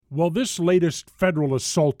Well, this latest federal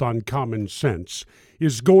assault on common sense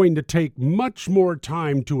is going to take much more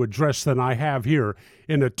time to address than I have here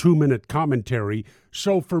in a 2-minute commentary.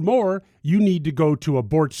 So for more, you need to go to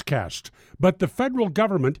Abortscast. But the federal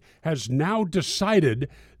government has now decided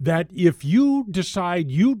that if you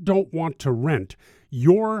decide you don't want to rent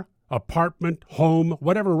your apartment, home,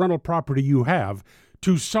 whatever rental property you have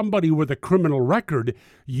to somebody with a criminal record,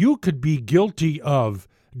 you could be guilty of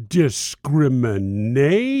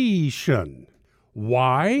discrimination.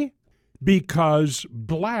 Why? Because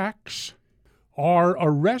blacks are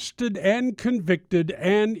arrested and convicted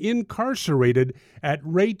and incarcerated at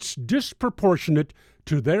rates disproportionate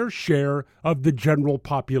to their share of the general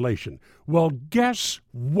population. Well, guess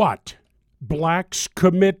what? Blacks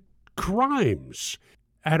commit crimes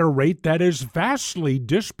at a rate that is vastly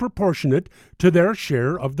disproportionate to their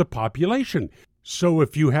share of the population. So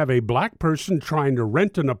if you have a black person trying to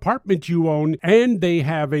rent an apartment you own and they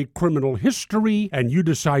have a criminal history and you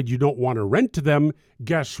decide you don't want to rent to them,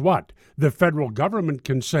 guess what? The federal government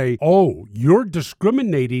can say, oh, you're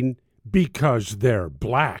discriminating because they're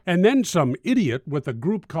black. And then some idiot with a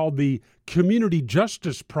group called the Community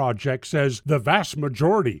Justice Project says the vast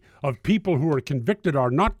majority of people who are convicted are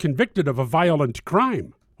not convicted of a violent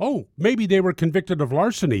crime. Oh, maybe they were convicted of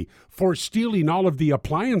larceny for stealing all of the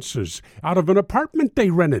appliances out of an apartment they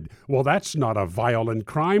rented. Well, that's not a violent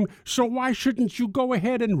crime, so why shouldn't you go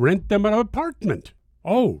ahead and rent them an apartment?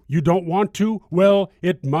 Oh, you don't want to? Well,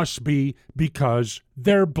 it must be because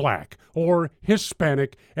they're black or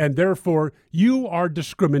Hispanic, and therefore you are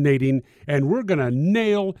discriminating, and we're going to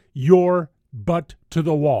nail your butt to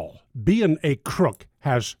the wall. Being a crook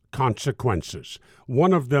has consequences.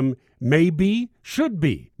 One of them should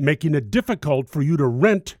be, making it difficult for you to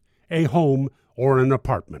rent a home or an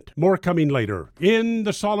apartment. More coming later. In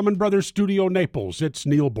the Solomon Brothers Studio, Naples, it's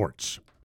Neal Boortz.